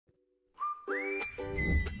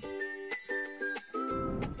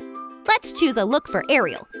Let's choose a look for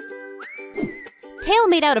Ariel. Tail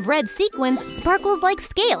made out of red sequins sparkles like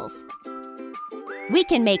scales. We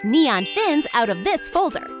can make neon fins out of this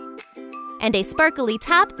folder. And a sparkly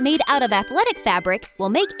top made out of athletic fabric will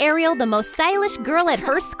make Ariel the most stylish girl at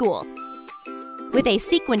her school. With a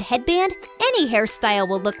sequined headband, any hairstyle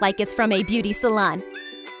will look like it's from a beauty salon.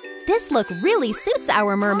 This look really suits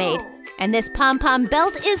our mermaid, and this pom-pom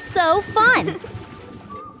belt is so fun!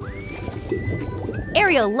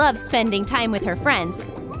 Ariel loves spending time with her friends.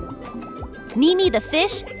 Mimi the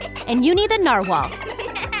fish and Uni the narwhal.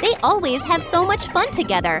 They always have so much fun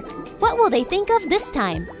together. What will they think of this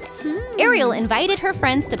time? Ariel invited her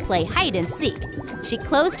friends to play hide and seek. She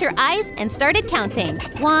closed her eyes and started counting.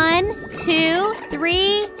 1, 2,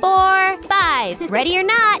 3, 4, 5. Ready or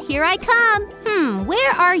not, here I come.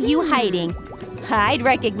 Where are you hiding? I'd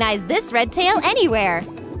recognize this red tail anywhere.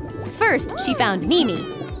 First, she found Mimi.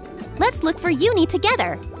 Let's look for Uni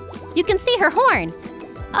together. You can see her horn.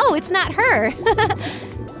 Oh, it's not her.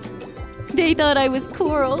 They thought I was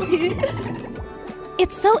coral.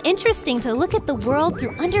 It's so interesting to look at the world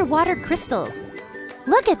through underwater crystals.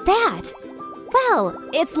 Look at that! Wow,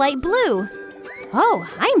 it's light blue. Oh,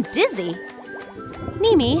 I'm dizzy.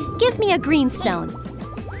 Mimi, give me a green stone.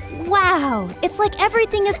 Wow, it's like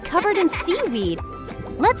everything is covered in seaweed.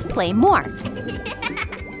 Let's play more.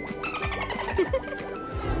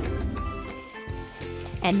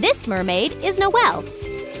 And this mermaid is Noelle,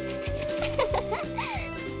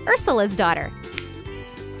 Ursula's daughter.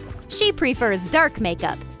 She prefers dark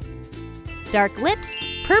makeup. Dark lips,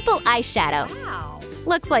 purple eyeshadow. Wow.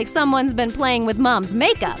 Looks like someone's been playing with Mom's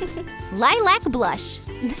makeup. Lilac blush.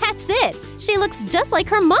 That's it. She looks just like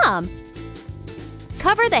her mom.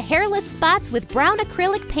 Cover the hairless spots with brown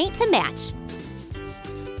acrylic paint to match.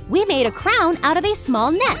 We made a crown out of a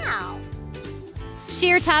small net. Wow.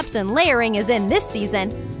 Sheer tops and layering is in this season.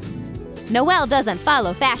 Noelle doesn't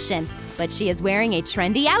follow fashion, but she is wearing a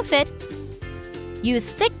trendy outfit. Use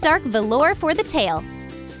thick dark velour for the tail.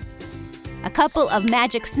 A couple of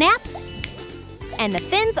magic snaps, and the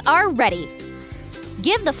fins are ready.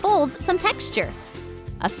 Give the folds some texture.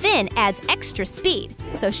 A fin adds extra speed,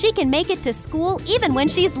 so she can make it to school even when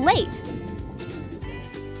she's late.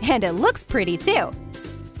 And it looks pretty too.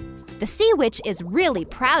 The sea witch is really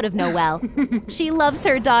proud of Noelle. She loves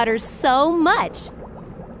her daughters so much.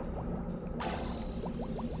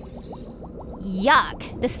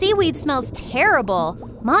 Yuck! The seaweed smells terrible.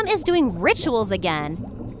 Mom is doing rituals again.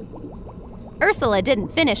 Ursula didn't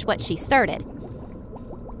finish what she started.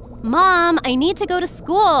 Mom, I need to go to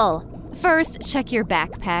school. First, check your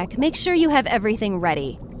backpack. Make sure you have everything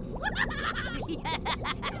ready.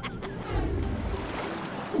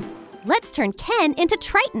 Let's turn Ken into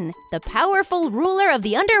Triton, the powerful ruler of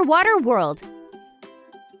the underwater world.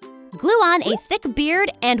 Glue on a thick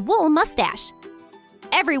beard and wool mustache.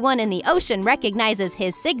 Everyone in the ocean recognizes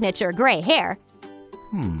his signature gray hair.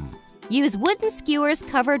 Use wooden skewers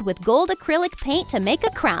covered with gold acrylic paint to make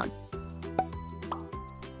a crown.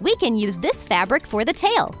 We can use this fabric for the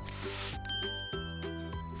tail.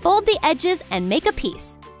 Fold the edges and make a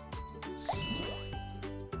piece.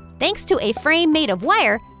 Thanks to a frame made of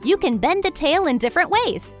wire, you can bend the tail in different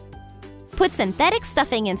ways. Put synthetic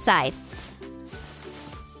stuffing inside.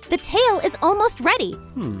 The tail is almost ready.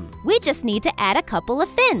 We just need to add a couple of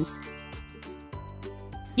fins.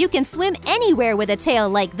 You can swim anywhere with a tail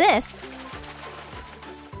like this.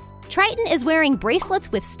 Triton is wearing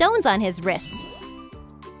bracelets with stones on his wrists.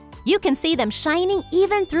 You can see them shining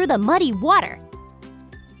even through the muddy water.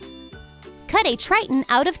 Cut a Triton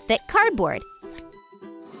out of thick cardboard.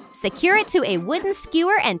 Secure it to a wooden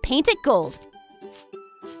skewer and paint it gold.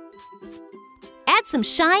 Add some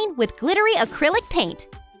shine with glittery acrylic paint.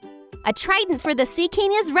 A trident for the Sea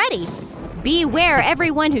King is ready. Beware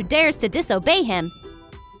everyone who dares to disobey him.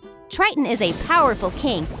 Triton is a powerful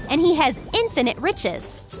king, and he has infinite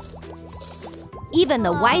riches. Even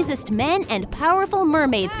the wisest men and powerful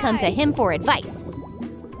mermaids come to him for advice.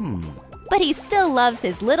 But he still loves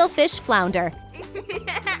his little fish Flounder.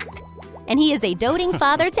 And he is a doting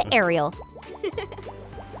father to Ariel.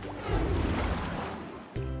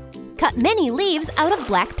 Cut many leaves out of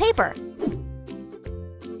black paper.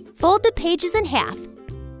 Fold the pages in half.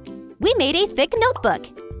 We made a thick notebook.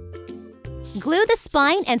 Glue the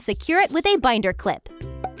spine and secure it with a binder clip.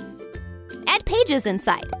 Add pages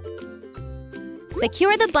inside.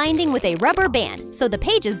 Secure the binding with a rubber band so the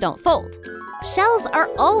pages don't fold. Shells are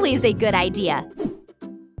always a good idea.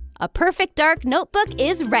 A perfect dark notebook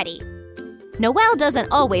is ready. Noelle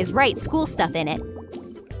doesn't always write school stuff in it,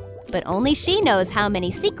 but only she knows how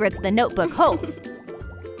many secrets the notebook holds.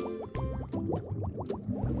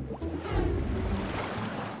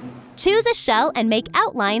 Choose a shell and make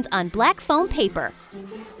outlines on black foam paper.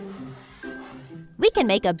 We can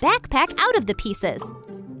make a backpack out of the pieces.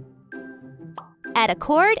 Add a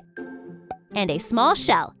cord and a small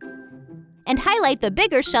shell. And highlight the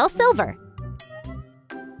bigger shell silver.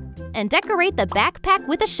 And decorate the backpack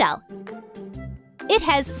with a shell. It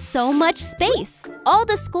has so much space. All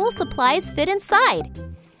the school supplies fit inside.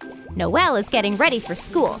 Noelle is getting ready for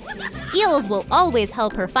school. Eels will always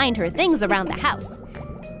help her find her things around the house.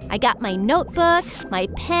 I got my notebook, my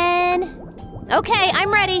pen. Okay,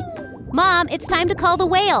 I'm ready. Mom, it's time to call the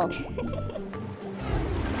whale.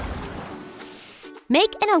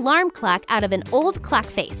 Make an alarm clock out of an old clock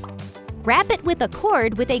face. Wrap it with a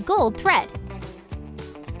cord with a gold thread.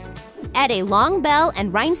 Add a long bell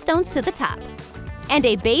and rhinestones to the top. And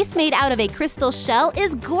a base made out of a crystal shell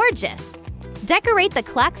is gorgeous. Decorate the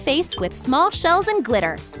clock face with small shells and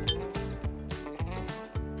glitter.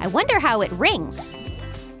 I wonder how it rings.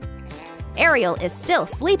 Ariel is still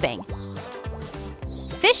sleeping.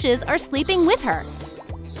 Fishes are sleeping with her.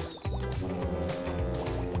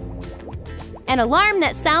 An alarm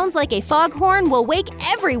that sounds like a foghorn will wake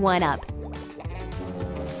everyone up.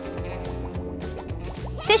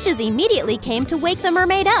 Fishes immediately came to wake the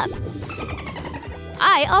mermaid up.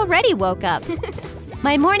 I already woke up.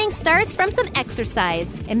 My morning starts from some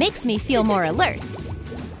exercise. It makes me feel more alert.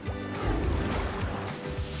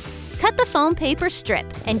 Cut the foam paper strip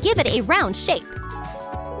and give it a round shape.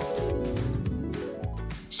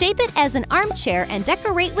 Shape it as an armchair and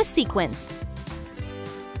decorate with sequins.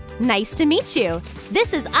 Nice to meet you.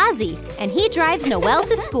 This is Ozzy, and he drives Noelle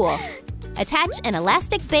to school. Attach an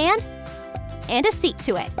elastic band and a seat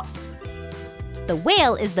to it. The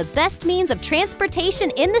whale is the best means of transportation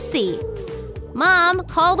in the sea. Mom,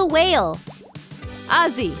 call the whale.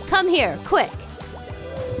 Ozzy, come here, quick.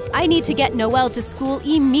 I need to get Noelle to school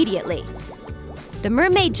immediately. The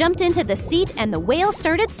mermaid jumped into the seat and the whale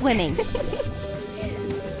started swimming.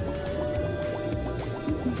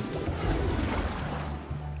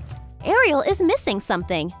 Ariel is missing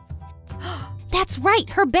something. That's right,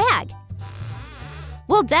 her bag.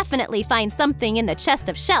 We'll definitely find something in the chest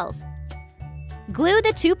of shells. Glue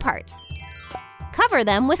the two parts. Cover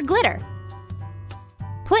them with glitter.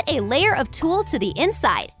 Put a layer of tulle to the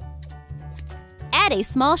inside. Add a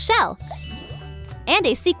small shell. And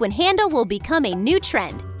a sequin handle will become a new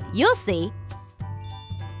trend. You'll see.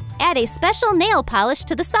 Add a special nail polish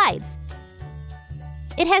to the sides.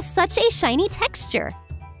 It has such a shiny texture.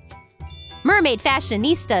 Mermaid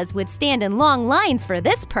fashionistas would stand in long lines for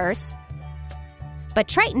this purse. But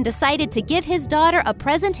Triton decided to give his daughter a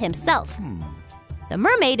present himself. The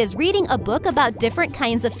mermaid is reading a book about different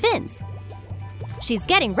kinds of fins. She's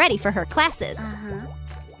getting ready for her classes.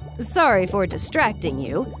 Sorry for distracting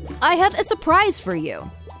you. I have a surprise for you.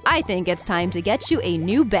 I think it's time to get you a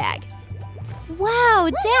new bag.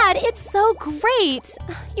 Wow, Dad, it's so great.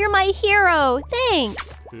 You're my hero.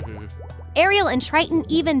 Thanks. Ariel and Triton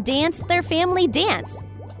even danced their family dance.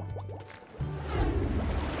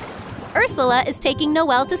 Ursula is taking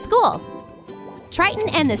Noelle to school. Triton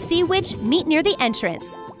and the Sea Witch meet near the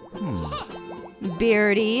entrance.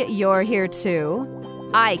 Beardy, you're here too?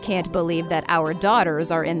 I can't believe that our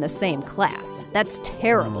daughters are in the same class. That's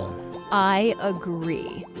terrible. I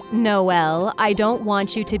agree. Noelle, I don't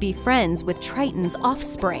want you to be friends with Triton's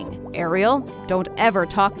offspring. Ariel, don't ever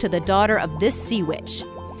talk to the daughter of this Sea Witch.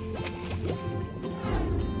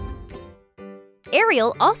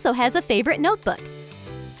 Ariel also has a favorite notebook.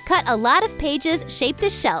 Cut a lot of pages shaped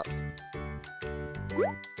as shells.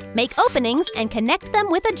 Make openings and connect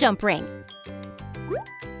them with a jump ring.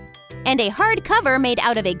 And a hard cover made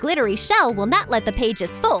out of a glittery shell will not let the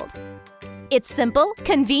pages fold. It's simple,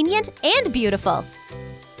 convenient, and beautiful.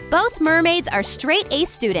 Both mermaids are straight A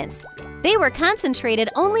students. They were concentrated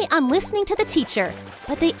only on listening to the teacher,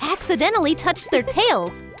 but they accidentally touched their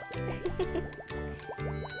tails.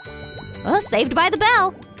 Oh, saved by the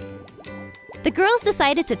bell. The girls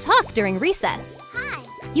decided to talk during recess. Hi.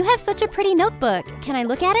 You have such a pretty notebook. Can I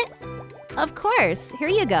look at it? Of course. Here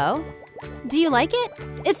you go. Do you like it?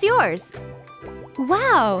 It's yours.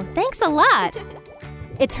 Wow, thanks a lot.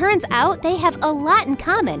 It turns out they have a lot in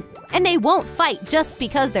common, and they won't fight just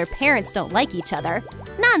because their parents don't like each other.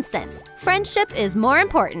 Nonsense. Friendship is more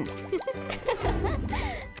important.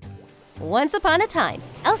 Once upon a time,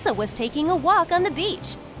 Elsa was taking a walk on the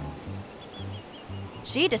beach.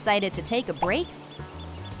 She decided to take a break,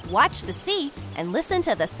 watch the sea, and listen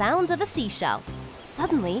to the sounds of a seashell.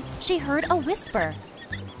 Suddenly, she heard a whisper.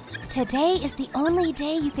 Today is the only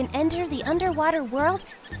day you can enter the underwater world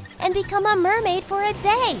and become a mermaid for a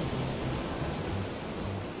day.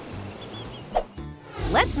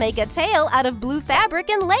 Let's make a tail out of blue fabric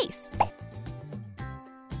and lace.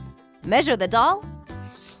 Measure the doll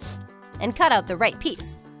and cut out the right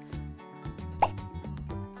piece.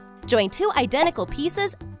 Join 2 identical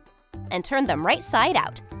pieces and turn them right side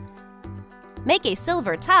out. Make a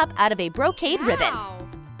silver top out of a brocade ribbon.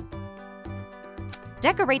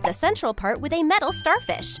 Decorate the central part with a metal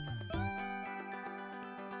starfish.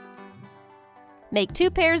 Make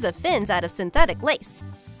 2 pairs of fins out of synthetic lace.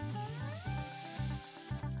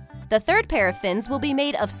 The third pair of fins will be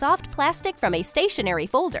made of soft plastic from a stationery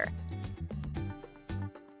folder.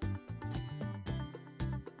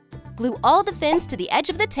 Glue all the fins to the edge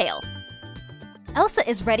of the tail. Elsa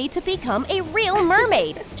is ready to become a real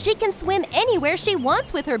mermaid. She can swim anywhere she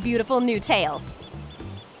wants with her beautiful new tail.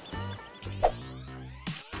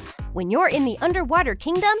 When you're in the underwater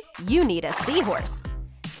kingdom, you need a seahorse.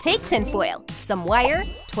 Take tinfoil, some wire,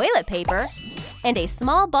 toilet paper, and a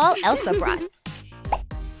small ball Elsa brought.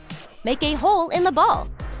 Make a hole in the ball.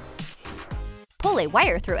 Pull a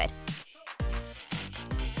wire through it.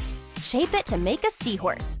 Shape it to make a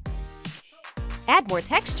seahorse. Add more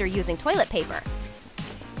texture using toilet paper.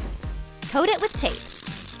 Coat it with tape.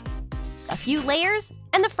 A few layers,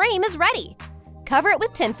 and the frame is ready. Cover it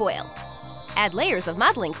with tinfoil. Add layers of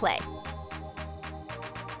modeling clay.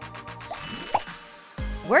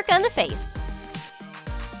 Work on the face.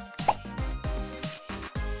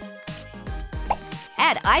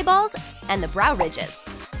 Add eyeballs and the brow ridges.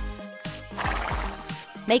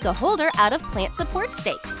 Make a holder out of plant support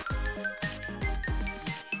stakes.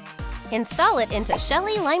 Install it into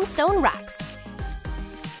shelly limestone rocks.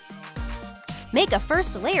 Make a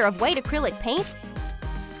first layer of white acrylic paint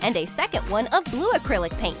and a second one of blue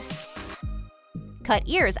acrylic paint. Cut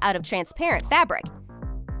ears out of transparent fabric.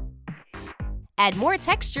 Add more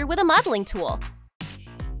texture with a modeling tool.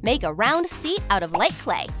 Make a round seat out of light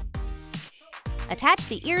clay. Attach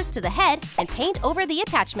the ears to the head and paint over the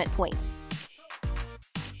attachment points.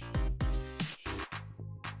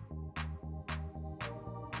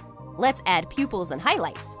 Let's add pupils and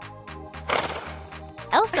highlights.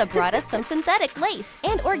 Elsa brought us some synthetic lace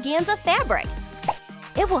and organza fabric.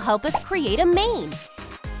 It will help us create a mane.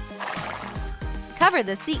 Cover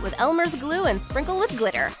the seat with Elmer's glue and sprinkle with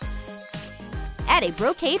glitter. Add a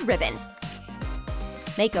brocade ribbon.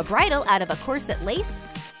 Make a bridle out of a corset lace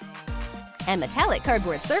and metallic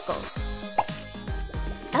cardboard circles.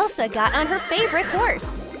 Elsa got on her favorite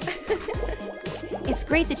horse. It's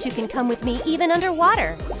great that you can come with me even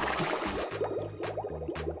underwater.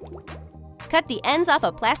 Cut the ends off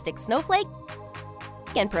a plastic snowflake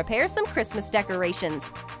and prepare some Christmas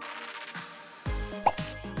decorations.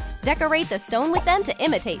 Decorate the stone with them to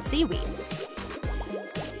imitate seaweed.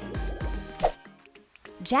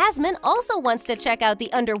 Jasmine also wants to check out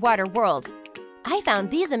the underwater world. I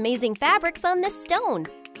found these amazing fabrics on this stone.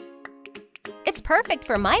 It's perfect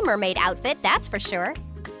for my mermaid outfit, that's for sure.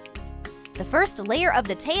 The first layer of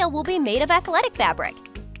the tail will be made of athletic fabric.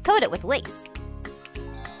 Coat it with lace.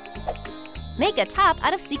 Make a top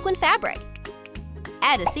out of sequin fabric.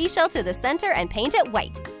 Add a seashell to the center and paint it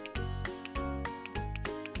white.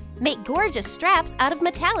 Make gorgeous straps out of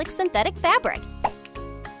metallic synthetic fabric.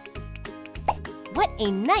 What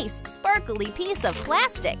a nice, sparkly piece of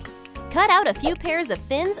plastic! Cut out a few pairs of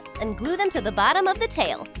fins and glue them to the bottom of the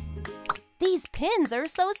tail. These pins are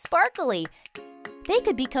so sparkly. They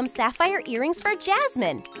could become sapphire earrings for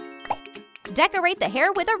Jasmine. Decorate the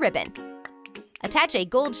hair with a ribbon. Attach a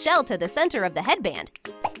gold shell to the center of the headband.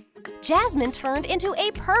 Jasmine turned into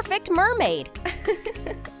a perfect mermaid.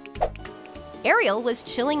 Ariel was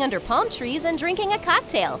chilling under palm trees and drinking a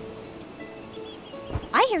cocktail.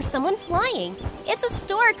 I hear someone flying. It's a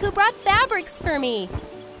stork who brought fabrics for me.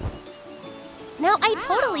 Now I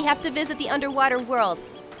totally have to visit the underwater world.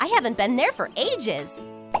 I haven't been there for ages.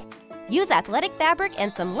 Use athletic fabric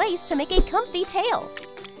and some lace to make a comfy tail.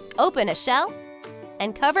 Open a shell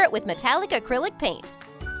and cover it with metallic acrylic paint.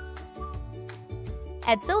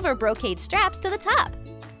 Add silver brocade straps to the top.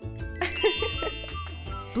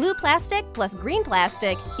 Blue plastic plus green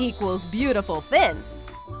plastic equals beautiful fins.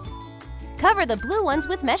 Cover the blue ones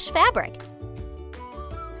with mesh fabric.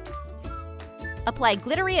 Apply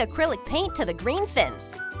glittery acrylic paint to the green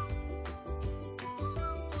fins.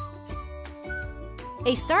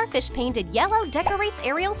 A starfish painted yellow decorates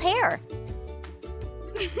Ariel's hair.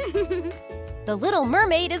 The little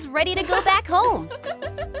mermaid is ready to go back home.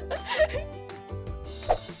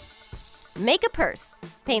 Make a purse.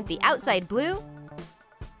 Paint the outside blue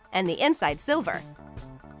and the inside silver.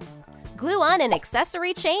 Glue on an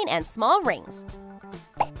accessory chain and small rings.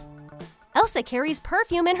 Elsa carries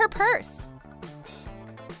perfume in her purse.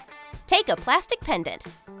 Take a plastic pendant.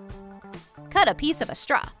 Cut a piece of a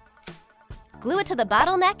straw. Glue it to the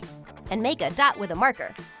bottleneck and make a dot with a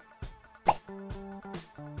marker.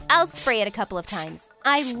 I'll spray it a couple of times.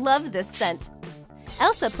 I love this scent.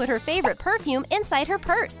 Elsa put her favorite perfume inside her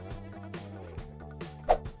purse.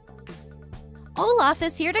 Olaf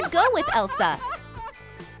is here to go with Elsa.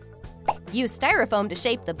 Use styrofoam to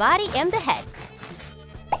shape the body and the head.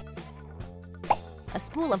 A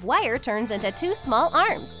spool of wire turns into 2 small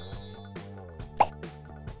arms.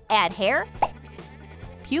 Add hair,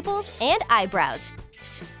 pupils, and eyebrows.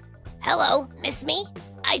 Hello, miss me?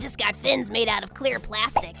 I just got fins made out of clear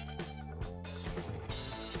plastic.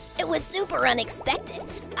 It was super unexpected.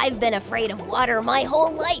 I've been afraid of water my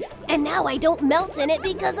whole life, and now I don't melt in it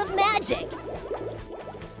because of magic.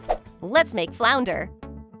 Let's make flounder.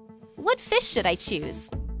 What fish should I choose?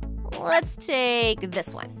 Let's take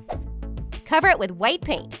this one. Cover it with white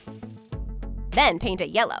paint. Then paint it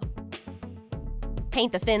yellow.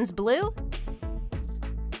 Paint the fins blue.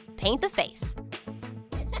 Paint the face.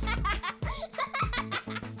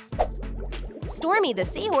 Stormy the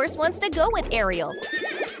seahorse wants to go with Ariel.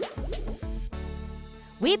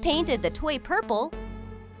 We painted the toy purple.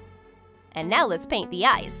 And now let's paint the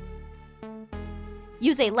eyes.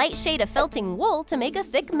 Use a light shade of felting wool to make a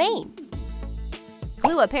thick mane.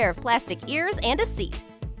 Glue a pair of plastic ears and a seat.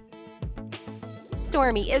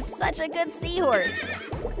 Stormy is such a good seahorse.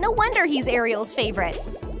 No wonder he's Ariel's favorite.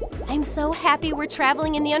 I'm so happy we're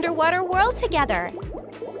traveling in the underwater world together.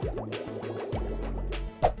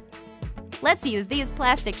 Let's use these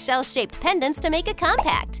plastic shell-shaped pendants to make a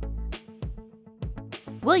compact.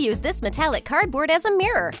 We'll use this metallic cardboard as a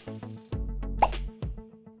mirror.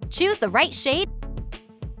 Choose the right shade.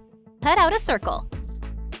 Cut out a circle.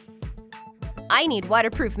 I need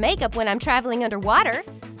waterproof makeup when I'm traveling underwater.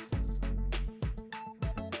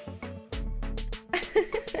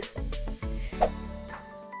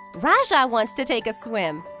 Raja wants to take a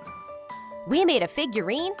swim. We made a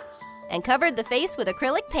figurine and covered the face with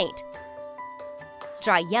acrylic paint.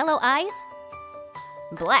 Draw yellow eyes,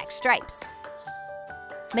 black stripes.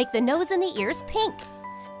 Make the nose and the ears pink.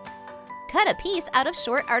 Cut a piece out of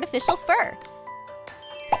short artificial fur.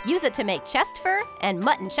 Use it to make chest fur and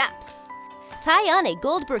mutton chops. Tie on a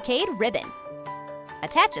gold brocade ribbon.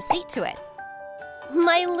 Attach a seat to it.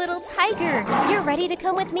 My little tiger, you're ready to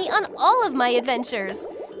come with me on all of my adventures.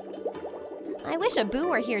 I wish Abu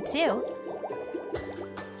were here too.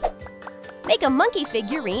 Make a monkey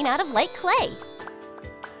figurine out of light clay.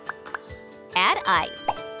 Add eyes.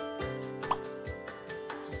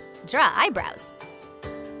 Draw eyebrows.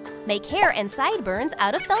 Make hair and sideburns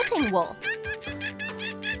out of felting wool.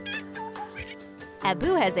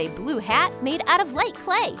 Abu has a blue hat made out of light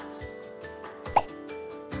clay.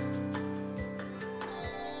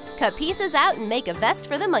 Cut pieces out and make a vest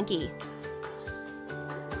for the monkey.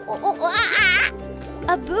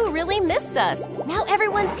 Abu really missed us. Now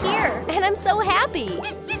everyone's here, and I'm so happy.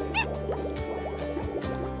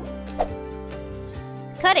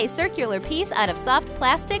 Cut a circular piece out of soft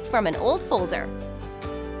plastic from an old folder.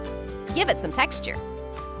 Give it some texture.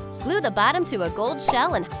 Glue the bottom to a gold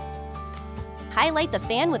shell and highlight the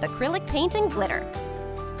fan with acrylic paint and glitter.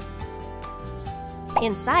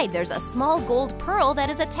 Inside, there's a small gold pearl that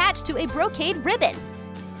is attached to a brocade ribbon.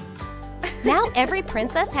 Now every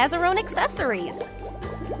princess has her own accessories.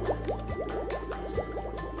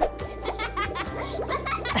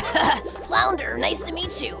 Flounder, nice to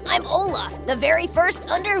meet you. I'm Olaf, the very first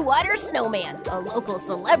underwater snowman, a local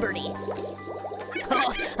celebrity.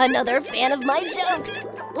 Oh, another fan of my jokes.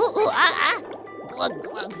 Glug,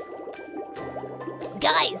 glug.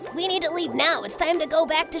 Guys, we need to leave now. It's time to go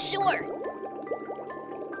back to shore.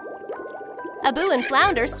 Abu and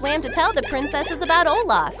Flounder swam to tell the princesses about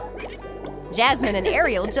Olaf. Jasmine and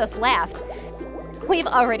Ariel just laughed. We've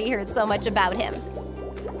already heard so much about him.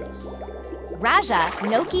 Raja,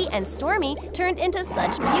 Noki, and Stormy turned into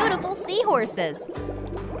such beautiful seahorses.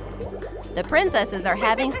 The princesses are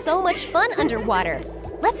having so much fun underwater.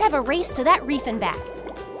 Let's have a race to that reef and back.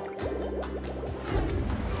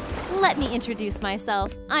 Let me introduce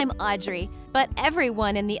myself. I'm Audrey, but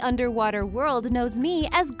everyone in the underwater world knows me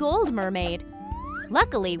as Gold Mermaid.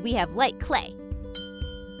 Luckily, we have light clay.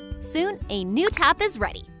 Soon, a new top is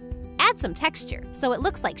ready. Add some texture so it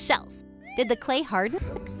looks like shells. Did the clay harden?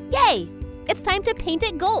 Yay! It's time to paint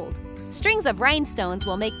it gold. Strings of rhinestones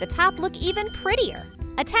will make the top look even prettier.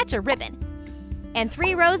 Attach a ribbon. And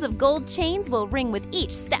 3 rows of gold chains will ring with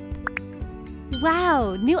each step.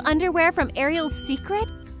 Wow, new underwear from Ariel's Secret?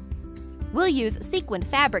 We'll use sequin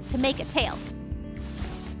fabric to make a tail.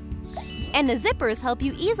 And the zippers help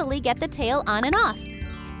you easily get the tail on and off.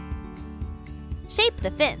 Shape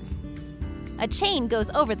the fins. A chain goes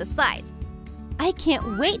over the sides. I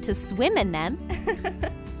can't wait to swim in them.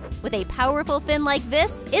 With a powerful fin like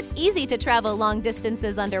this, it's easy to travel long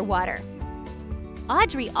distances underwater.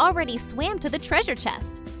 Audrey already swam to the treasure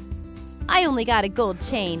chest. I only got a gold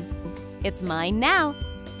chain. It's mine now.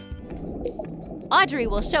 Audrey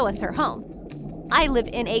will show us her home. I live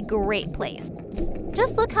in a great place.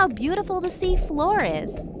 Just look how beautiful the sea floor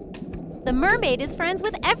is. The mermaid is friends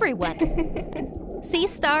with everyone. Sea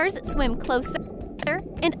stars swim closer,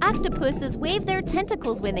 and octopuses wave their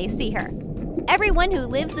tentacles when they see her. Everyone who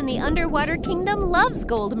lives in the underwater kingdom loves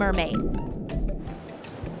Gold Mermaid.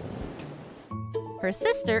 Her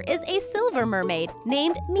sister is a silver mermaid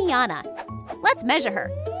named Miana. Let's measure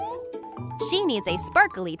her. She needs a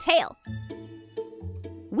sparkly tail.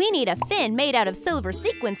 We need a fin made out of silver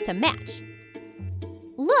sequins to match.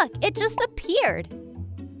 Look, it just appeared.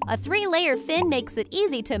 A 3-layer fin makes it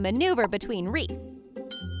easy to maneuver between reefs.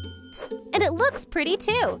 And it looks pretty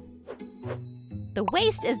too. The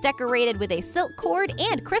waist is decorated with a silk cord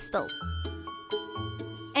and crystals.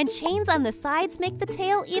 And chains on the sides make the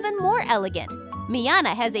tail even more elegant.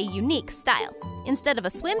 Miana has a unique style. Instead of a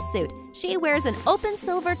swimsuit, she wears an open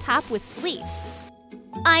silver top with sleeves.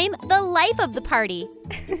 I'm the life of the party.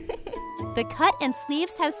 The cut and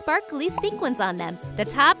sleeves have sparkly sequins on them. The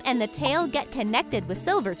top and the tail get connected with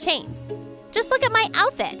silver chains. Just look at my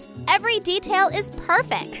outfit. Every detail is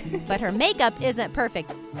perfect, but her makeup isn't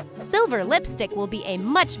perfect. Silver lipstick will be a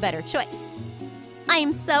much better choice. I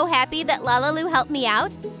am so happy that LaLiLu helped me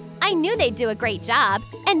out. I knew they'd do a great job,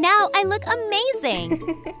 and now I look amazing.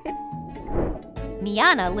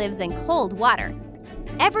 Miana lives in cold water.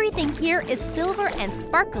 Everything here is silver and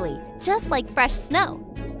sparkly, just like fresh snow.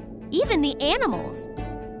 Even the animals.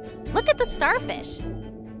 Look at the starfish.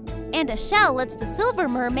 And a shell lets the silver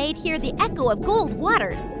mermaid hear the echo of gold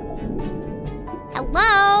waters.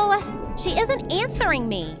 Hello? She isn't answering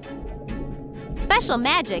me. Special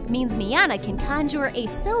magic means Miana can conjure a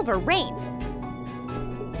silver rain.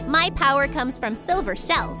 My power comes from silver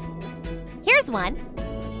shells. Here's one.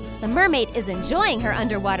 The mermaid is enjoying her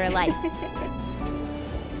underwater life.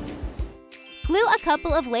 Glue a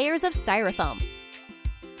couple of layers of Styrofoam.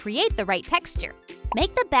 Create the right texture.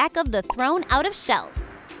 Make the back of the throne out of shells.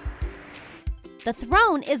 The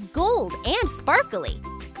throne is gold and sparkly.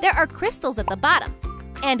 There are crystals at the bottom,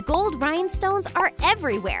 and gold rhinestones are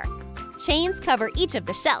everywhere. Chains cover each of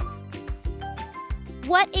the shells.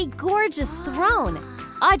 What a gorgeous throne!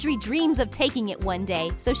 Audrey dreams of taking it one day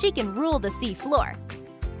so she can rule the sea floor.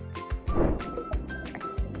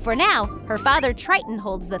 For now, her father Triton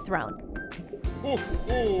holds the throne.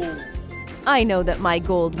 I know that my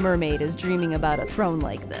gold mermaid is dreaming about a throne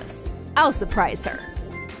like this. I'll surprise her.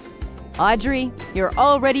 Audrey, you're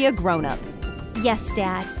already a grown-up. Yes,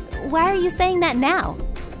 Dad. Why are you saying that now?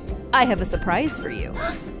 I have a surprise for you.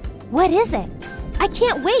 What is it? I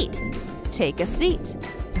can't wait. Take a seat.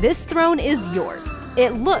 This throne is yours.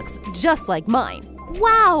 It looks just like mine.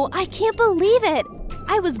 Wow, I can't believe it.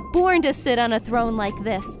 I was born to sit on a throne like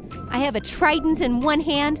this. I have a trident in one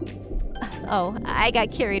hand. Oh, I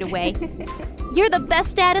got carried away. You're the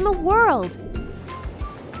best dad in the world.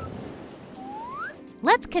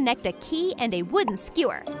 Let's connect a key and a wooden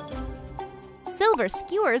skewer. Silver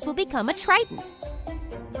skewers will become a trident.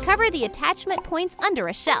 Cover the attachment points under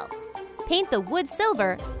a shell. Paint the wood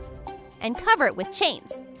silver and cover it with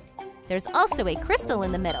chains. There's also a crystal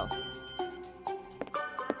in the middle.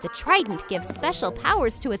 The trident gives special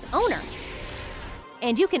powers to its owner.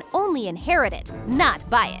 And you can only inherit it, not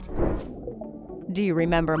buy it. Do you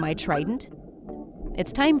remember my trident?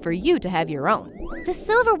 It's time for you to have your own. The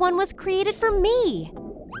silver one was created for me.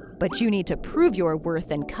 But you need to prove your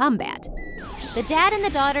worth in combat. The dad and the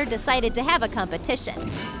daughter decided to have a competition.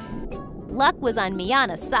 Luck was on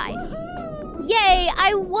Miana's side. Yay,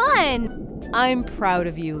 I won! I'm proud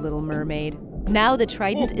of you, little mermaid. Now the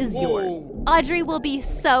trident is yours. Audrey will be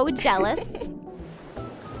so jealous.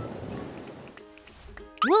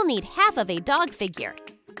 We'll need half of a dog figure.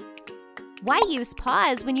 Why use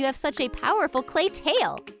paws when you have such a powerful clay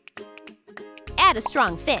tail? Add a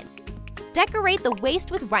strong fin. Decorate the waist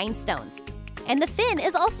with rhinestones. And the fin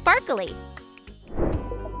is all sparkly.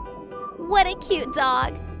 What a cute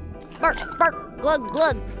dog! Bark, bark, glug,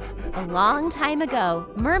 glug. A long time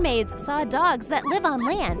ago, mermaids saw dogs that live on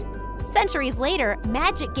land. Centuries later,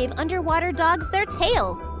 magic gave underwater dogs their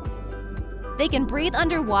tails. They can breathe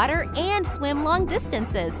underwater and swim long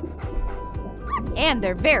distances. And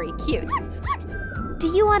they're very cute. Do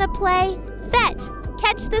you want to play? Fetch!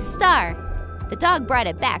 Catch the star! The dog brought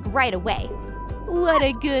it back right away. What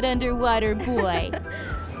a good underwater boy!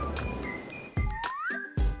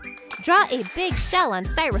 Draw a big shell on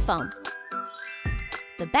Styrofoam.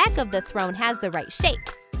 The back of the throne has the right shape.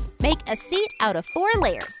 Make a seat out of 4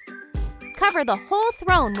 layers. Cover the whole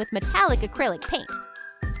throne with metallic acrylic paint.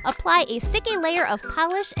 Apply a sticky layer of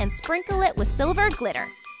polish and sprinkle it with silver glitter.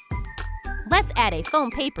 Let's add a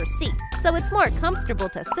foam paper seat so it's more comfortable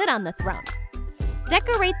to sit on the throne.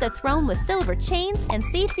 Decorate the throne with silver chains and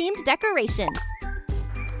sea-themed decorations.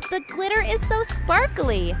 The glitter is so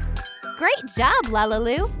sparkly! Great job,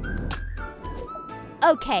 LaLiLu!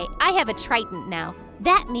 Okay, I have a trident now.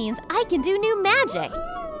 That means I can do new magic!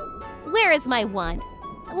 Where is my wand?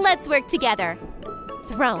 Let's work together.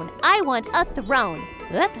 Throne, I want a throne.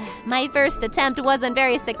 Oop, my first attempt wasn't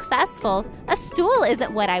very successful. A stool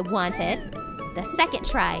isn't what I wanted. The second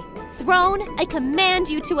try. Throne, I command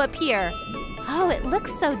you to appear. Oh, it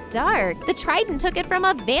looks so dark. The trident took it from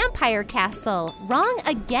a vampire castle. Wrong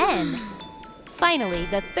again. Finally,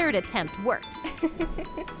 the third attempt worked.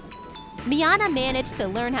 Miana managed to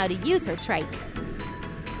learn how to use her trident.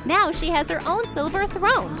 Now she has her own silver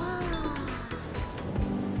throne.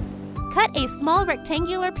 Cut a small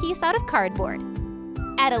rectangular piece out of cardboard.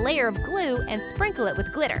 Add a layer of glue and sprinkle it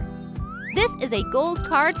with glitter. This is a gold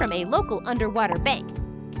card from a local underwater bank.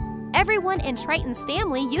 Everyone in Triton's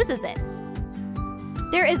family uses it.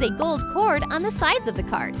 There is a gold cord on the sides of the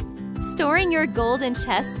card. Storing your gold in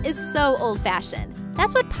chests is so old-fashioned.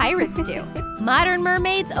 That's what pirates do. Modern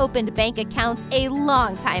mermaids opened bank accounts a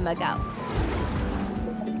long time ago.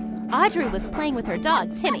 Audrey was playing with her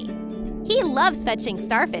dog, Timmy. He loves fetching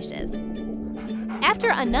starfishes. After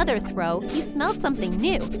another throw, he smelled something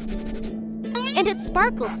new. And it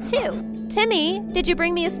sparkles too. Timmy, did you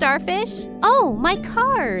bring me a starfish? Oh, my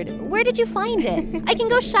card. Where did you find it? I can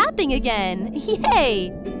go shopping again.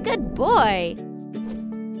 Yay! Good boy.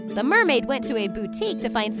 The mermaid went to a boutique to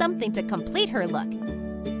find something to complete her look.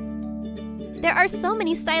 There are so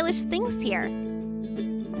many stylish things here.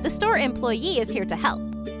 The store employee is here to help.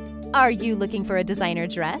 Are you looking for a designer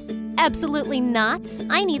dress? Absolutely not.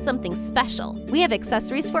 I need something special. We have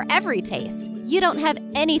accessories for every taste. You don't have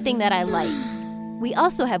anything that I like. We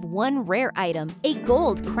also have one rare item, a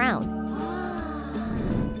gold crown.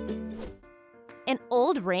 An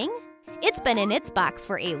old ring? It's been in its box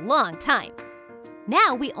for a long time.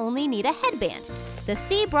 Now we only need a headband. The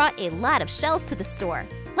sea brought a lot of shells to the store.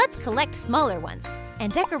 Let's collect smaller ones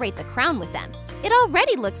and decorate the crown with them. It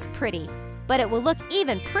already looks pretty, but it will look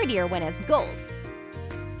even prettier when it's gold.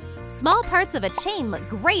 Small parts of a chain look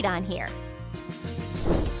great on here.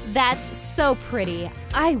 That's so pretty.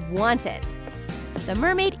 I want it. The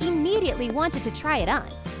mermaid immediately wanted to try it on.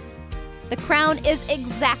 The crown is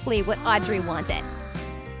exactly what Audrey wanted.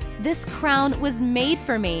 This crown was made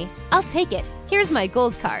for me. I'll take it. Here's my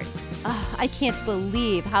gold card. Oh, I can't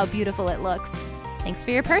believe how beautiful it looks. Thanks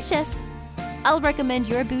for your purchase. I'll recommend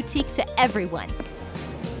your boutique to everyone.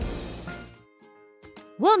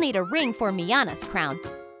 We'll need a ring for Miana's crown.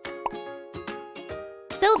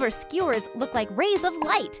 Silver skewers look like rays of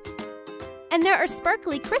light. And there are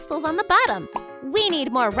sparkly crystals on the bottom. We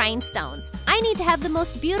need more rhinestones. I need to have the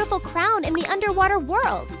most beautiful crown in the underwater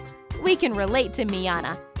world. We can relate to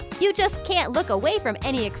Miana. You just can't look away from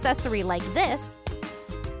any accessory like this.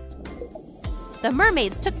 The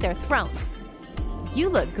mermaids took their thrones. You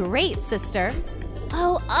look great, sister.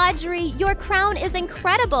 Oh, Audrey, your crown is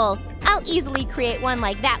incredible. I'll easily create one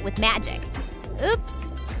like that with magic.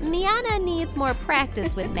 Oops, Miana needs more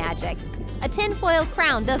practice with magic. A tinfoil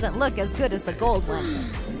crown doesn't look as good as the gold one.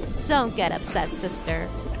 Don't get upset, sister.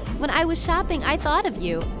 When I was shopping, I thought of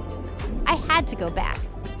you. I had to go back,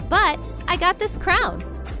 but I got this crown.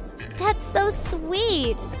 That's so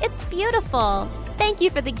sweet. It's beautiful. Thank you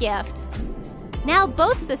for the gift. Now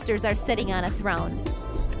both sisters are sitting on a throne.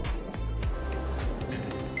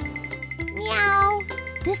 Meow.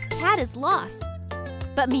 This cat is lost.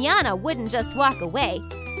 But Miana wouldn't just walk away.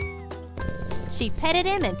 She petted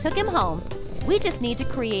him and took him home. We just need to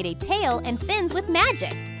create a tail and fins with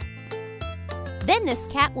magic. Then this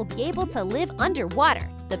cat will be able to live underwater.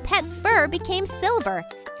 The pet's fur became silver.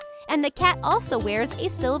 And the cat also wears a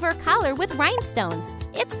silver collar with rhinestones.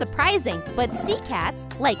 It's surprising, but sea cats,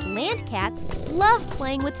 like land cats, love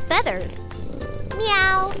playing with feathers.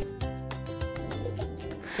 Meow!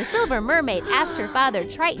 The silver mermaid asked her father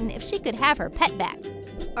Triton if she could have her pet back.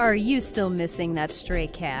 Are you still missing that stray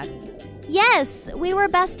cat? Yes, we were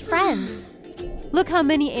best friends. Look how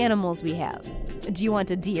many animals we have. Do you want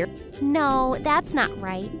a deer? No, that's not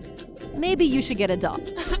right. Maybe you should get a dog.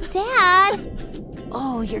 Dad!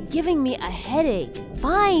 Oh, you're giving me a headache.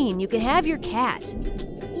 Fine, you can have your cat.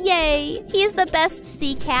 Yay, he's the best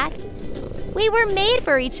sea cat. We were made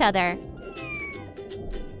for each other.